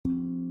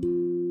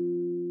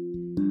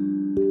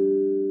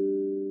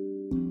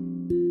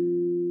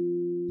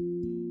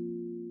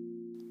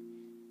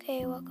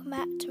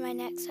to my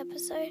next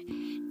episode.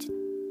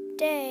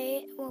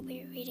 Today we'll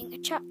be reading a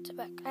chapter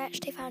book. I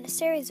actually found a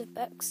series of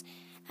books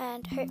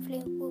and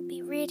hopefully we'll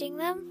be reading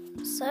them.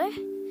 So,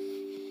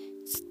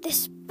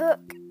 this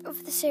book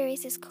of the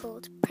series is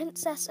called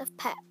Princess of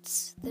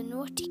Pets, The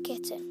Naughty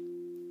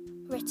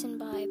Kitten, written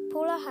by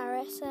Paula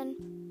Harrison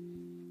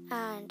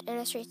and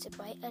illustrated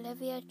by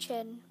Olivia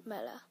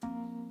Mueller.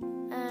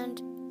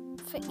 And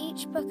for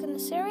each book in the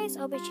series,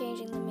 I'll be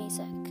changing the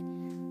music.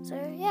 So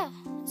yeah,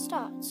 let's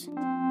start.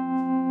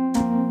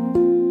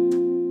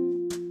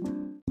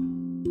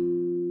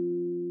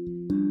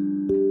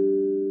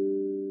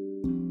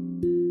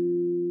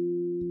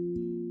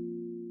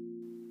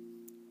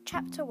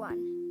 Chapter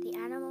 1, The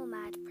Animal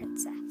Mad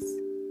Princess.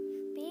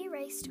 Bee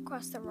raced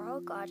across the royal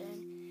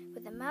garden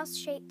with a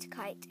mouse-shaped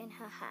kite in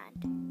her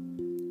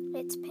hand.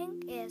 Its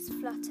pink ears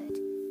fluttered,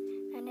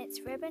 and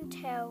its ribbon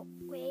tail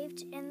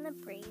waved in the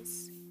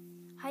breeze.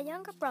 Her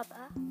younger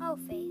brother,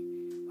 Alfie,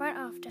 ran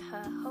after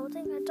her,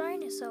 holding a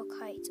dinosaur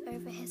kite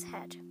over his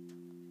head.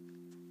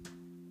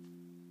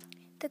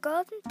 The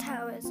golden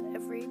towers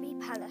of Ruby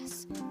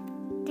Palace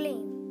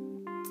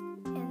gleamed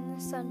in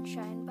the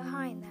sunshine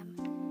behind them,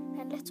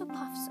 and little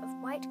puffs of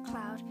white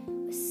cloud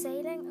were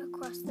sailing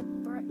across the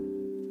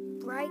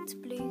bright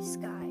blue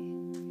sky.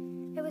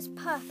 It was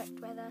perfect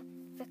weather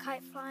for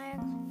kite flying.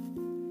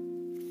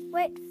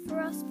 "Wait for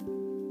us,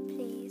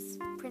 please,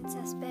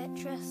 Princess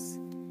Beatrice,"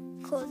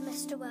 called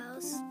Mr.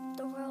 Wells,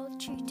 the royal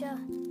tutor,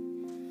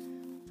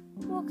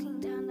 walking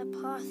down the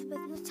path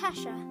with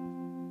Natasha,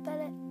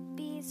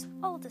 Bee's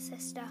older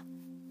sister.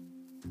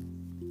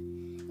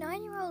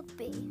 9-year-old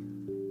Bee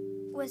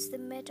was the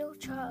middle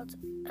child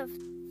of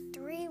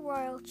 3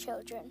 royal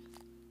children.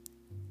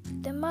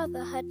 The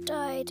mother had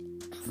died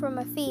from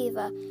a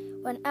fever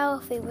when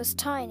Alfie was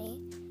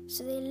tiny,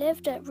 so they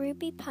lived at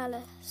Ruby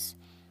Palace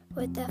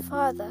with their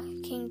father,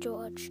 King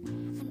George,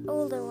 and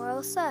all the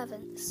royal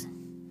servants.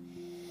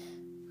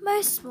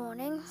 Most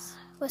mornings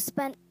were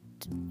spent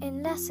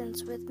in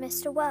lessons with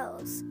Mr.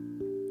 Wells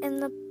in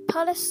the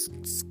palace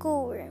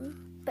schoolroom,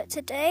 but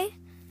today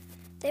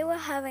they were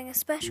having a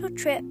special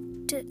trip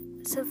to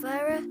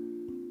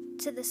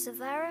the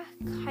Savara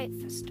Kite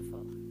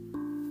Festival.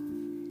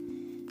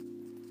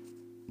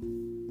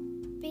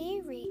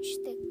 Bee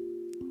reached the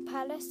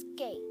palace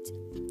gate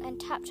and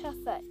tapped her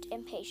foot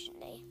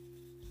impatiently.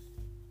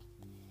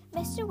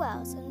 Mr.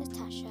 Wells and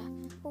Natasha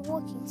were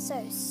walking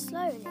so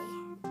slowly.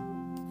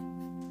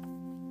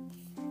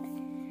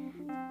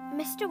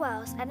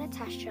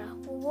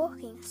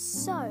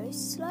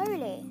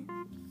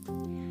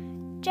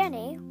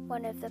 Jenny,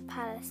 one of the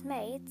palace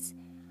maids,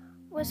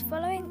 was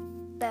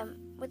following them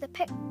with a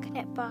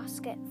picnic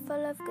basket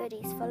full of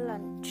goodies for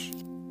lunch.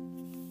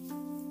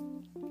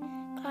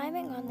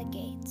 Climbing on the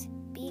gate,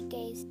 Bee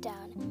gazed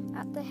down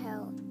at the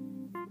hill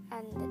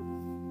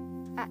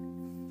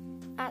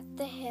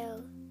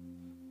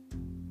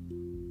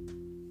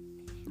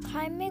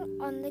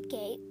Climbing on the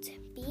gate,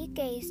 Bee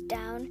gazed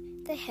down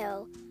the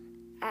hill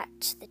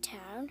at the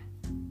town.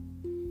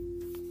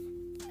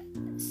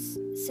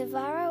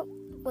 Savara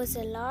was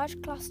a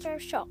large cluster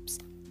of shops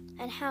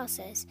and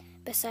houses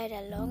beside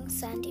a long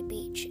sandy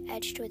beach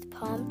edged with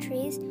palm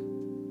trees.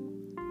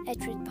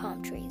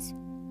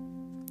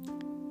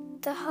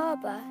 The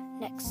harbour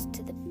next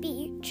to the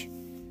beach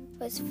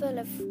was full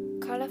of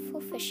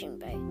colourful fishing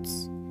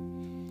boats.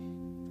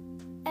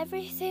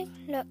 Everything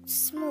looked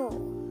small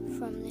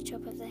from the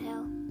top of the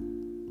hill.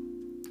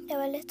 There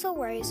were little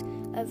rows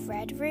of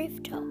red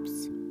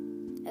rooftops,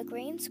 a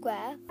green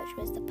square, which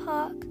was the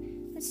park,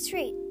 and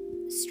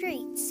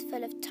streets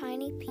full of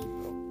tiny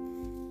people.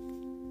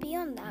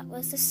 Beyond that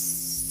was the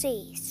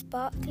sea,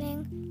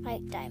 sparkling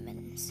like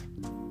diamonds.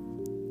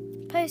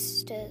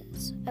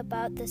 Posters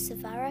about the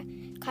Savara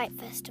Kite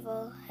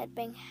Festival had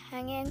been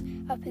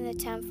hanging up in the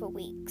town for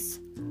weeks.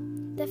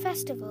 The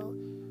festival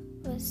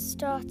was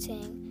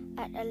starting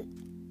at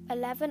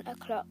 11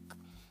 o'clock,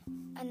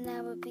 and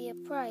there would be a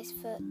prize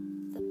for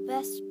the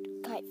best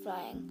kite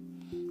flying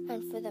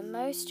and for the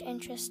most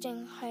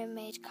interesting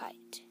homemade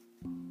kite.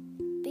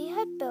 Bee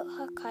had built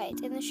her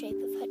kite in the shape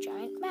of her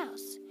giant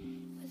mouse,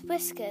 with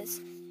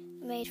whiskers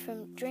made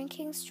from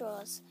drinking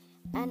straws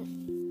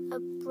and a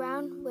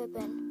brown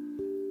ribbon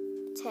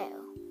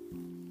tail.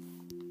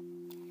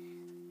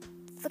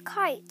 The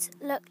kite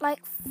looked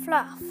like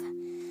Fluff,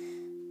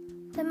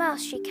 the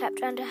mouse she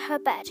kept under her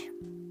bed.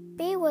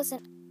 Bee was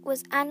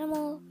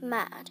animal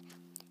mad.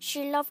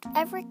 She loved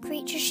every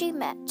creature she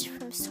met,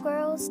 from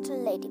squirrels to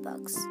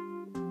ladybirds.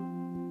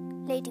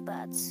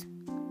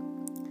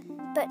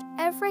 But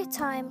every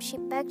time she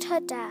begged her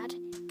dad,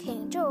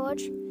 King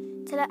George,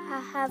 to let her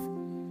have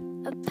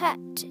a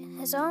pet,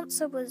 his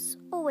answer was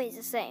always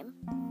the same.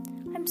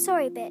 "I'm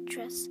sorry,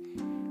 Beatrice,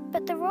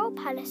 but the royal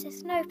palace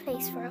is no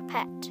place for a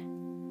pet."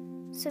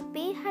 So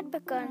Bee had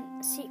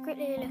begun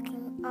secretly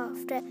looking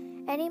after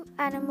any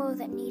animal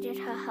that needed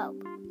her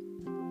help.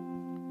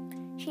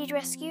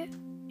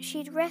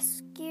 She'd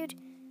rescued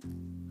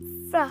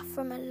Fluff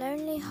from a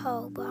lonely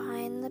hole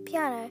behind the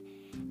piano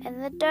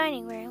in the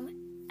dining room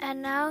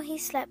and now he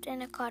slept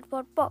in a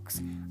cardboard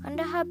box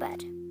under her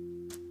bed.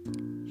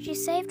 She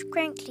saved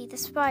Crinkly the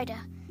spider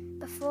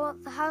before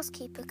the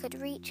housekeeper could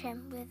reach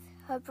him with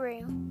her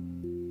broom.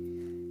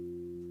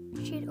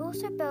 She'd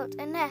also built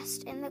a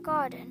nest in the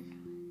garden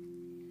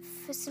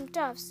for some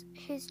doves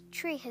whose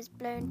tree has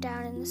blown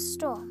down in the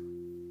storm.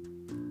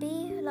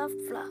 Bee loved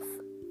Fluff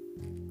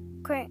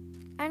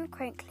and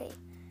Crinkly,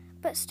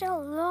 but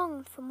still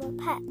longed for more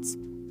pets.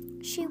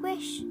 She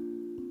wished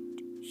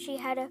she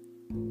had a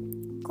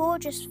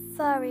gorgeous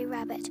furry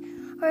rabbit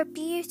or a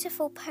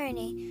beautiful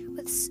pony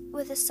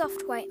with a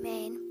soft white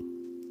mane.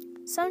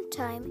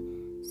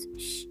 Sometimes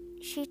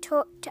she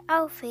talked to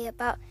Alfie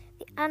about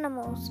the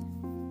animals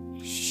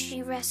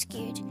she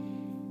rescued,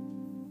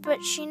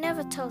 but she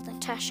never told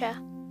Natasha.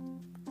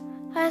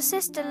 Her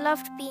sister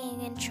loved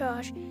being in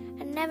charge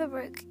and never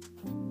broke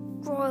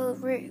royal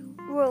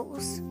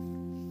rules.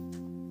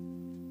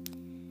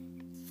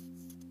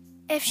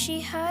 If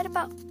she heard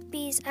about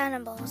Bee's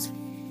animals,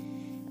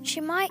 she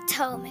might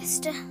tell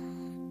Mr.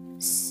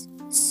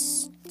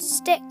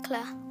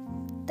 Stickler.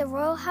 The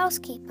royal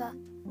housekeeper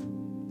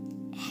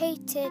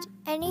hated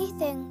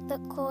anything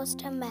that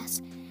caused a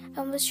mess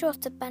and was sure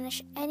to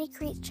banish any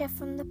creature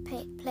from the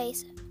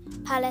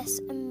palace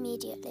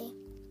immediately.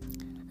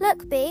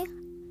 Look, Bee!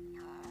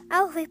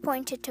 Alfie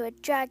pointed to a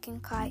dragon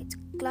kite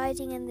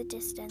gliding in the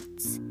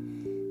distance.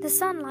 The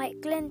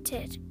sunlight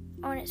glinted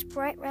on its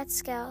bright red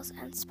scales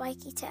and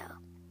spiky tail.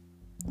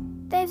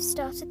 They've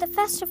started the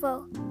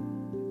festival.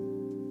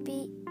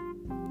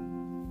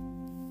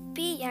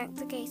 Bee yanked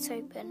the gate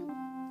open.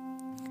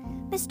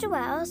 Mr.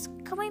 Wells,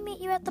 can we meet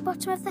you at the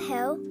bottom of the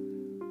hill?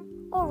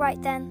 All right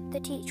then, the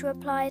teacher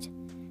replied,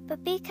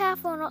 but be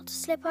careful not to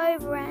slip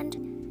over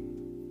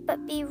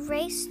But Bee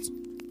raced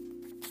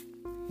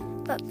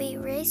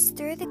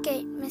through the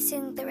gate,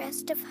 missing the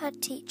rest of her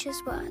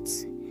teacher's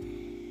words.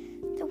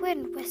 The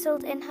wind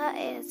whistled in her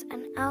ears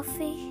and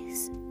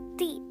Alfie's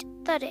feet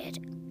thudded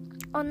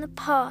on the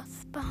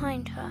path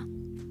behind her.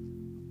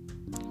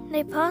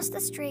 They passed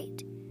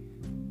street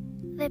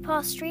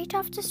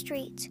after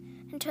street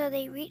until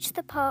they reached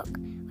the park,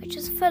 which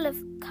was full of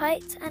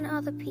kites and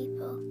other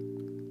people.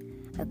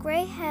 A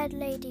grey-haired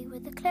lady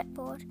with a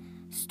clipboard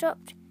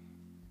stopped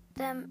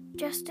them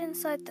just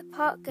inside the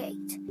park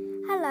gate.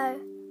 Hello,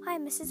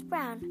 I'm Mrs.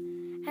 Brown,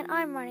 and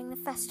I'm running the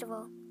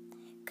festival.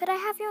 Could I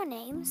have your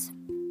names,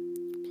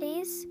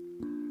 please,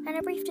 and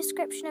a brief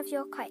description of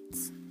your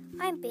kites?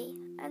 I'm Bee,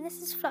 and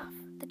this is Fluff,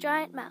 the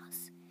giant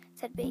mouse,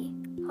 said Bee,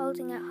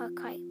 holding out her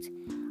kite.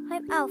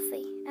 I'm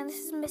Alfie, and this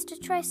is Mr.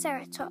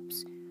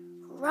 Triceratops.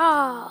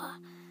 Roar!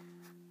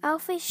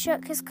 Alfie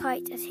shook his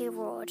kite as he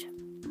roared.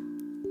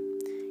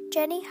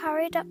 Jenny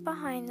hurried up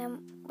behind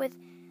them with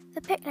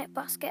the picnic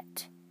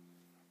basket.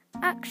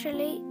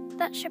 Actually,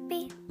 that should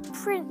be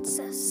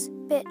Princess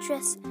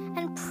Beatrice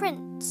and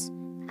Prince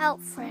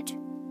Alfred,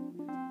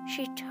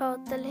 she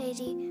told the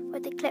lady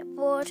with the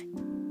clipboard.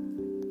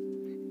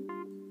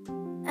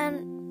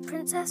 And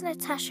Princess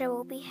Natasha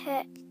will be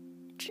here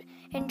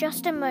in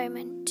just a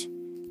moment.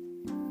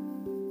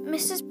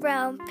 Mrs.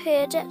 Brown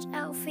peered at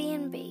Alfie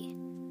and Bee.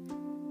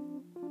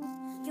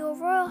 Your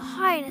Royal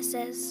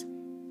Highnesses,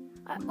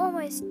 I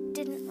almost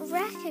didn't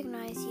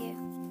recognize you.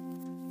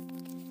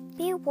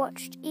 Bee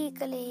watched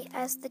eagerly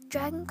as the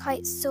dragon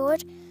kite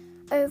soared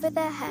over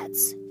their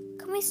heads.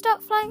 Can we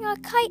start flying our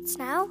kites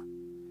now?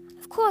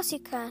 Of course you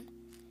can.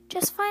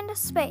 Just find a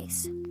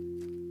space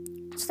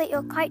so that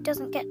your kite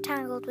doesn't get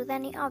tangled with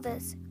any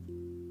others.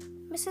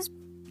 Mrs.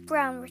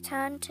 Brown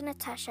returned to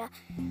Natasha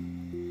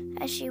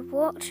as she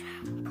walked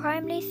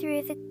primly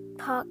through the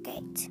park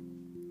gate.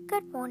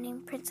 Good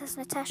morning, Princess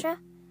Natasha.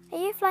 Are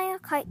you flying a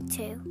kite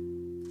too?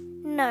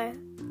 No,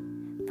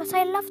 but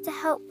I love to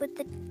help with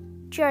the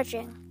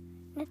judging.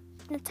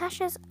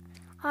 Natasha's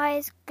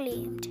eyes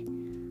gleamed.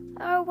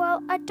 Oh,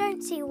 well, I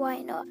don't see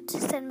why not,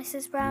 said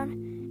Mrs. Brown.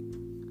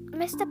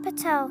 Mr.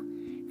 Patel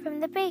from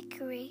the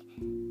bakery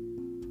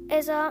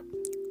is our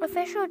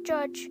official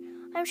judge.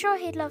 I'm sure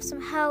he'd love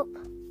some help.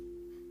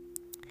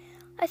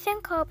 I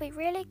think I'll be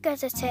really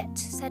good at it,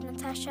 said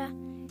Natasha.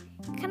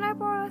 Can I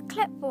borrow a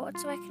clipboard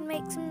so I can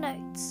make some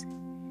notes?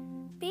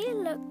 Bee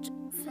looked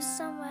for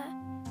somewhere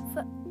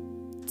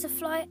to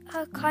fly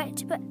her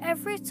kite, but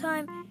every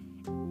time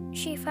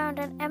she found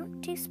an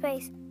empty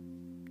space,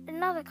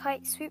 another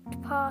kite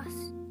swooped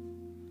past.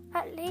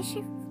 At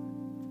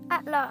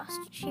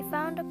last, she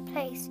found a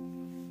place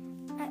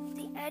at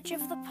the edge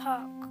of the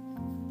park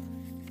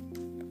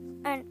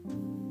and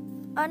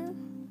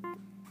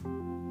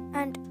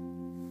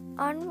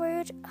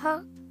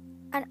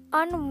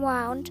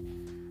unwound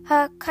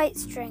her kite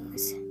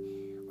strings.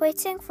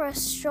 Waiting for a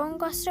strong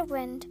gust of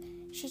wind,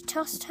 she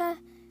tossed her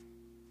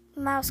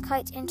mouse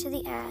kite into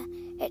the air.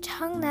 It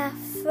hung there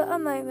for a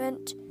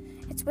moment,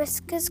 its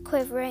whiskers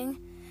quivering.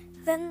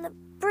 Then the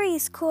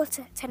breeze caught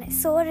it and it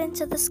soared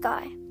into the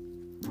sky.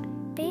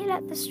 Bee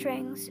let the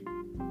strings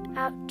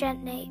out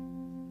gently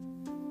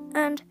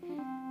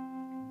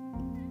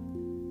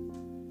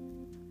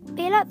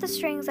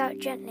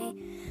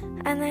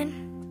and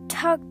then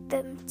tugged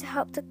them to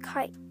help the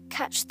kite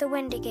catch the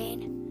wind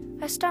again.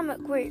 Her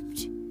stomach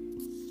whooped.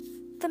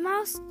 The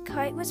mouse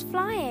kite was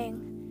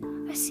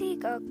flying. A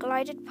seagull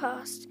glided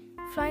past,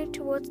 flying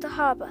towards the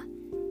harbour.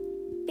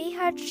 Bee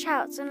heard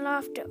shouts and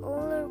laughter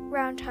all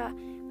around her,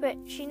 but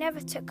she never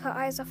took her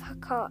eyes off her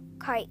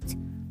kite.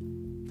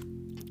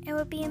 It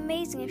would be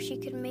amazing if she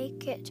could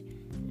make it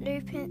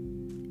loop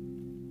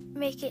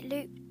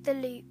the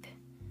loop.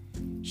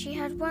 She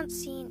had once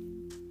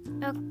seen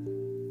a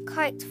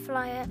kite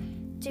flyer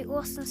do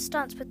awesome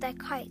stunts with their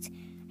kite,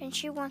 and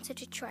she wanted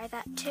to try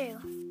that too.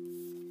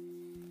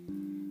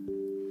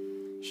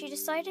 She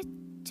decided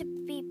to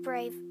be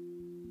brave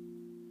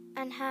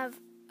and have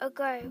a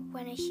go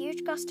when a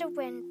huge gust of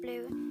wind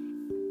blew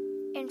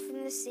in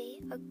from the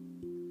sea.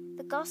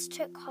 The gust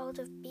took hold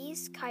of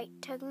Bee's kite,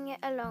 tugging it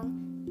along.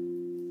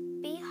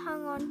 Bee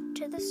hung on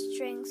to the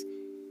strings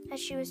as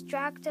she was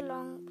dragged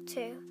along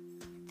too.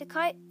 The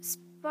kite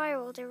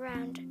spiraled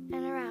around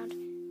and around,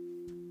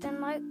 then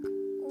like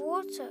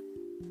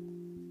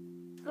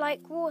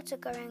water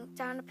going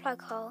down a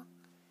plug hole.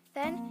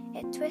 Then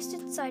it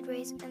twisted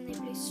sideways and they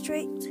blew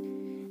straight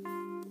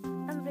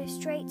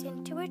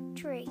into a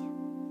tree.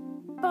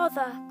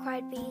 "Bother!"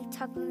 cried Bee,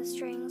 tugging the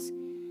strings.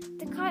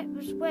 The kite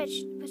was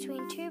wedged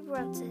between two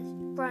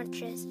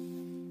branches.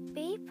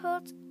 Bee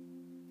pulled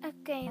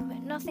again,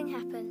 but nothing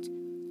happened.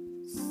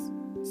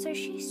 So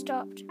she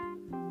stopped,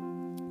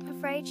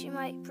 afraid she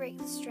might break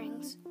the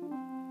strings.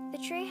 The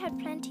tree had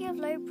plenty of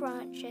low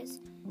branches,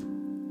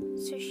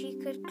 so she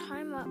could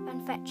climb up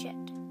and fetch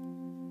it.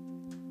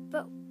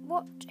 But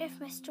what if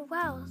Mr.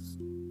 Wells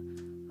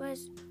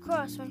was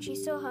cross when she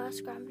saw her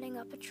scrambling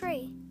up a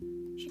tree?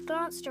 She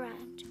glanced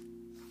around.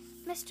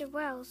 Mr.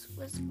 Wells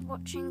was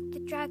watching the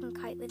dragon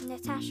kite with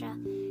Natasha,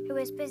 who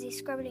was busy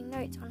scribbling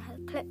notes on her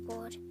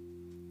clipboard.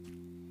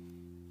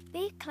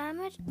 Bee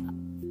clambered up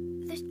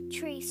the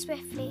tree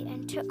swiftly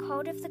and took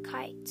hold of the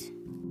kite.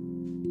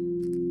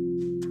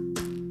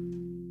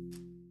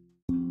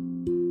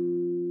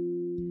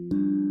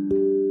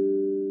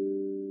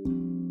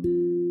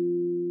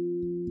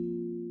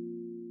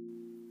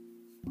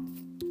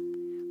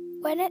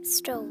 When it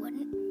still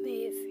wouldn't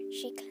move,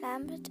 she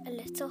clambered a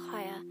little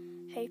higher,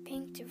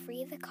 hoping to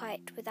free the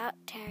kite without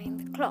tearing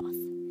the cloth.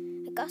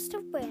 A gust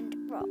of wind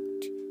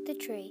rocked the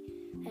tree,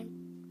 and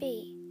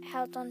Bee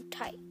held on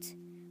tight.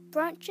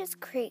 Branches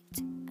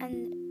creaked,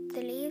 and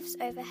the leaves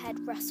overhead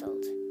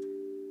rustled.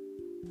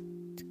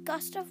 The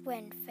gust of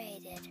wind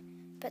faded,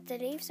 but the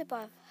leaves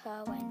above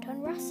her went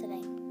on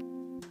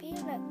rustling. Bee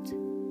looked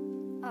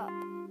up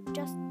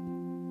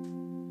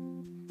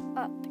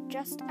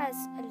just as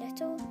a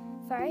little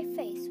furry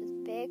face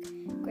with big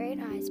green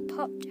eyes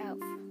popped out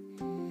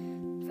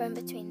from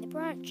between the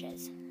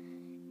branches.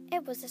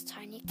 It was a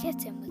tiny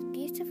kitten with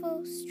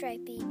beautiful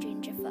stripy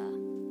ginger fur.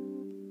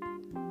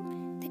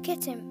 The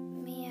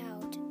kitten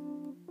meowed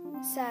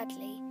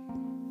sadly,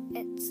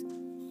 its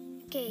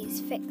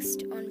gaze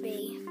fixed on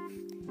Bee.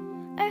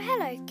 "Oh,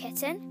 hello,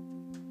 kitten.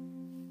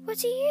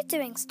 What are you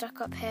doing stuck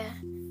up here?"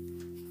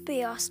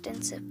 Bee asked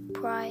in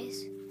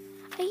surprise.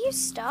 "Are you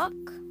stuck?"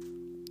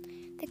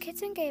 The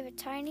kitten gave a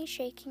tiny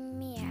shaking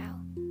meow.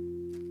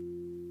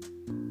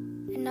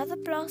 Another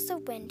blast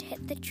of wind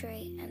hit the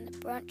tree and the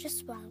branches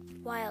swung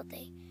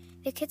wildly.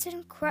 The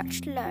kitten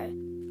crouched low,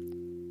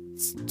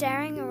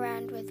 staring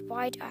around with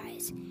wide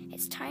eyes.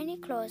 Its tiny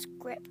claws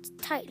gripped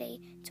tightly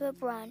to a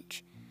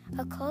branch.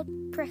 A cold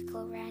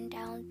prickle ran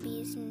down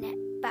Bee's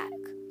back.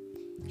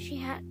 She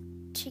had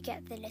to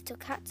get the little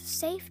cat to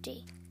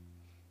safety.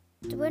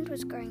 The wind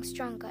was growing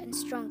stronger and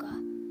stronger,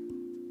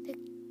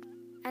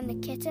 and the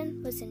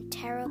kitten was in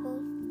terrible